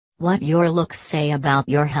What your looks say about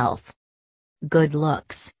your health. Good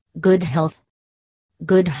looks, good health.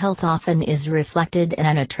 Good health often is reflected in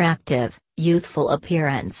an attractive, youthful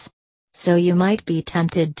appearance. So you might be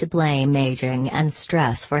tempted to blame aging and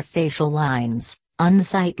stress for facial lines,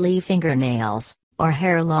 unsightly fingernails, or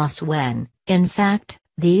hair loss when, in fact,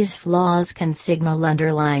 these flaws can signal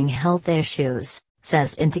underlying health issues,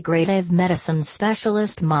 says integrative medicine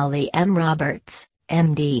specialist Molly M. Roberts,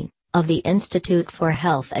 MD, of the Institute for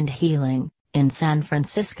Health and Healing, in San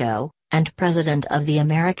Francisco, and president of the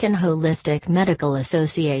American Holistic Medical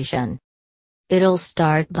Association. It'll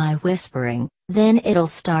start by whispering, then it'll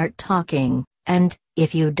start talking, and,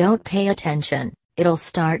 if you don't pay attention, it'll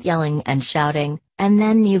start yelling and shouting, and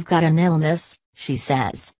then you've got an illness, she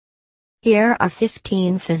says. Here are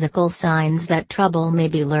 15 physical signs that trouble may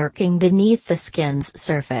be lurking beneath the skin's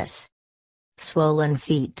surface. Swollen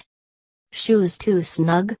feet. Shoes too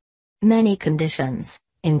snug? Many conditions,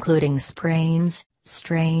 including sprains,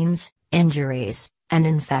 strains, injuries, and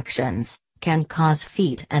infections, can cause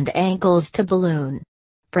feet and ankles to balloon.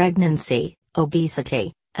 Pregnancy,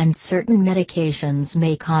 obesity, and certain medications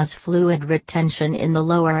may cause fluid retention in the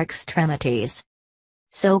lower extremities.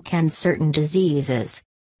 So can certain diseases.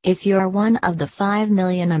 If you're one of the 5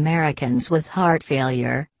 million Americans with heart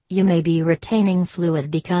failure, you may be retaining fluid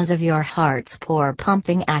because of your heart's poor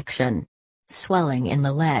pumping action. Swelling in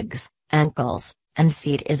the legs, ankles, and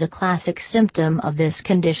feet is a classic symptom of this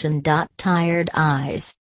condition. Tired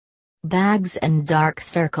eyes. Bags and dark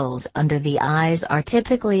circles under the eyes are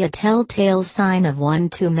typically a telltale sign of one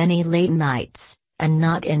too many late nights, and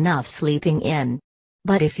not enough sleeping in.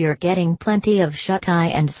 But if you're getting plenty of shut-eye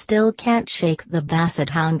and still can't shake the basset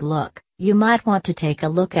hound look, you might want to take a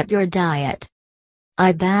look at your diet.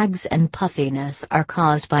 Eye bags and puffiness are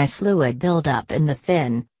caused by fluid buildup in the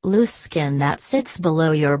thin, loose skin that sits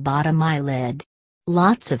below your bottom eyelid.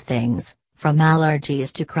 Lots of things, from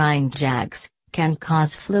allergies to crying jags, can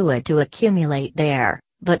cause fluid to accumulate there,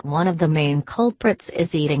 but one of the main culprits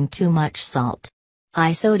is eating too much salt.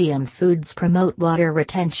 High sodium foods promote water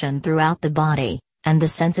retention throughout the body, and the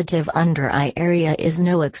sensitive under eye area is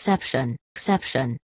no exception.